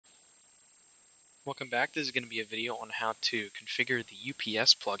Welcome back. This is going to be a video on how to configure the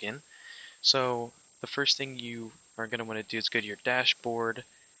UPS plugin. So the first thing you are going to want to do is go to your dashboard,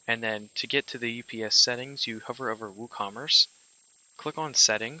 and then to get to the UPS settings, you hover over WooCommerce, click on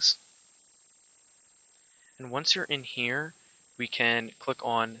Settings, and once you're in here, we can click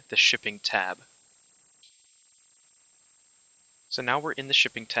on the Shipping tab. So now we're in the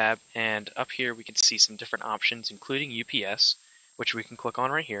Shipping tab, and up here we can see some different options, including UPS, which we can click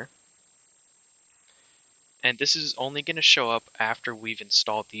on right here. And this is only going to show up after we've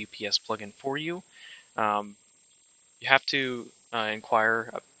installed the UPS plugin for you. Um, You have to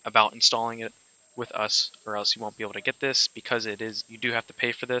inquire about installing it with us, or else you won't be able to get this, because you do have to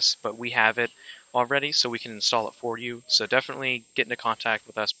pay for this, but we have it already, so we can install it for you. So definitely get into contact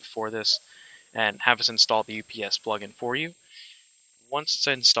with us before this and have us install the UPS plugin for you. Once it's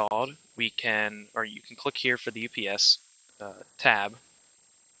installed, you can click here for the UPS tab,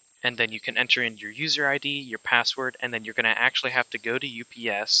 and then you can enter in your user ID, your password, and then you're going to actually have to go to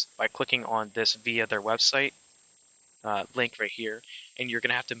UPS by clicking on this via their website link right here, and you're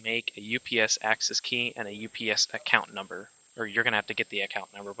going to have to make a UPS access key and a UPS account number, or you're going to have to get the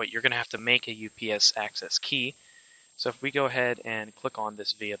account number, but you're going to have to make a UPS access key. So if we go ahead and click on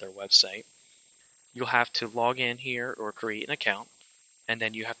this via their website, you'll have to log in here or create an account, and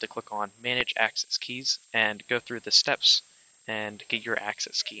then you have to click on Manage Access Keys and go through the steps and get your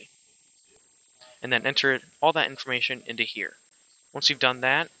access key. And then enter all that information into here. Once you've done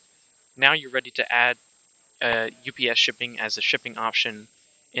that, now you're ready to add UPS shipping as a shipping option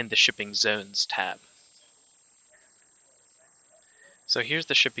in the Shipping Zones tab. So here's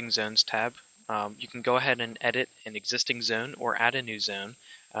the Shipping Zones tab. You can go ahead and edit an existing zone or add a new zone,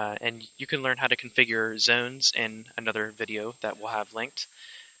 and you can learn how to configure zones in another video that we'll have linked.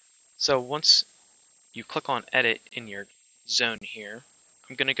 So once you click on Edit in your zone here,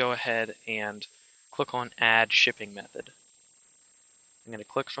 I'm going to go ahead and click on Add Shipping Method. I'm going to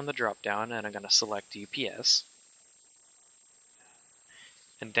click from the drop down, and I'm going to select UPS.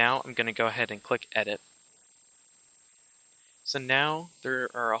 And now I'm going to go ahead and click Edit. So now there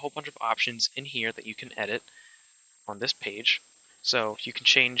are a whole bunch of options in here that you can edit on this page. So you can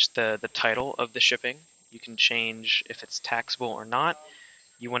change the title of the shipping. You can change if it's taxable or not.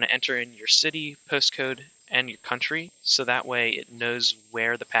 You want to enter in your city, postcode, and your country, so that way it knows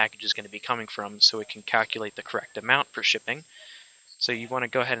where the package is going to be coming from, so it can calculate the correct amount for shipping. So you want to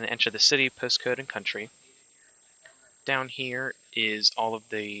go ahead and enter the city, postcode, and country. Down here is all of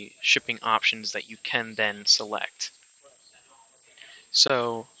the shipping options that you can then select.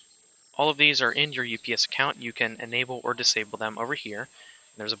 So all of these are in your UPS account. You can enable or disable them over here.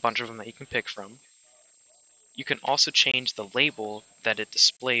 There's a bunch of them that you can pick from. You can also change the label that it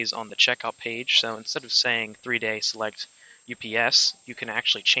displays on the checkout page. So instead of saying 3-day select UPS, you can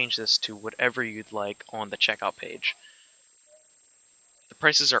actually change this to whatever you'd like on the checkout page. The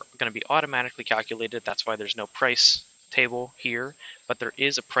prices are going to be automatically calculated. That's why there's no price table here, but there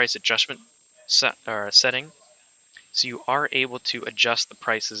is a price adjustment setting. So you are able to adjust the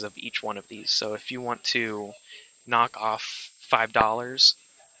prices of each one of these. So if you want to knock off $5,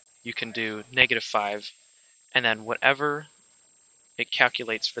 you can do -5, and then whatever it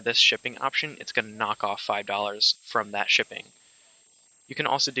calculates for this shipping option, it's going to knock off $5 from that shipping. You can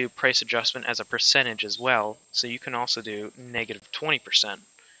also do price adjustment as a percentage as well, so you can also do -20%.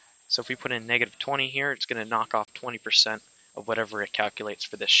 So if we put in -20 here, it's going to knock off 20% of whatever it calculates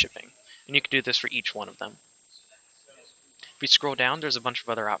for this shipping. And you can do this for each one of them. If we scroll down, there's a bunch of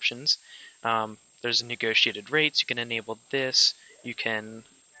other options. There's negotiated rates. You can enable this. You can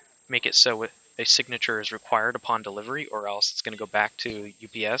make it so a signature is required upon delivery, or else it's going to go back to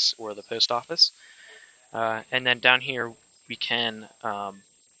UPS or the post office. And then down here, we can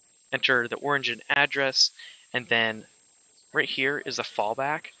enter the origin address, and then right here is a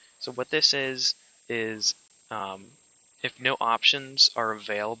fallback. So what this is if no options are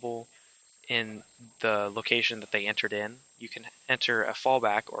available in the location that they entered in, you can enter a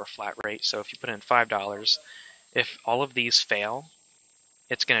fallback or a flat rate. So if you put in $5, if all of these fail,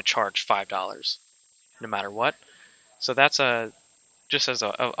 it's going to charge $5 no matter what. So that's just as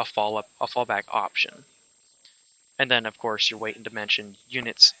a fallback option. And then of course your weight and dimension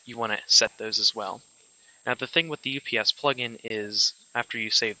units, you want to set those as well. Now the thing with the UPS plugin is, after you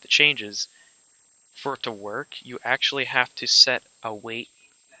save the changes, for it to work, you actually have to set a weight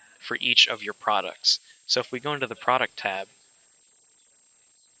for each of your products. So if we go into the product tab,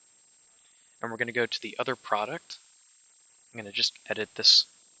 and we're going to go to the other product, I'm going to just edit this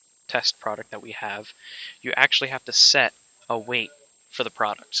test product that we have, you actually have to set a weight for the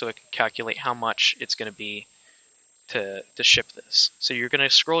product so it can calculate how much it's going to be to ship this. So you're going to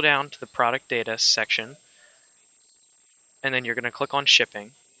scroll down to the product data section, and then you're going to click on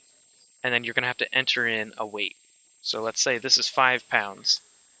shipping, and then you're going to have to enter in a weight. So let's say this is 5 pounds.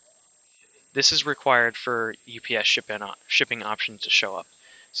 This is required for UPS shipping options to show up.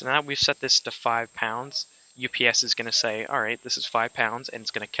 So now we've set this to 5 pounds. UPS is going to say, all right, this is 5 pounds, and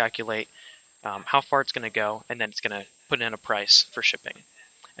it's going to calculate how far it's going to go, and then it's going to put in a price for shipping.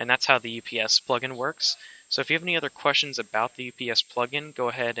 And that's how the UPS plugin works. So if you have any other questions about the UPS plugin, go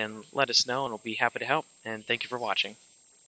ahead and let us know, and we'll be happy to help. And thank you for watching.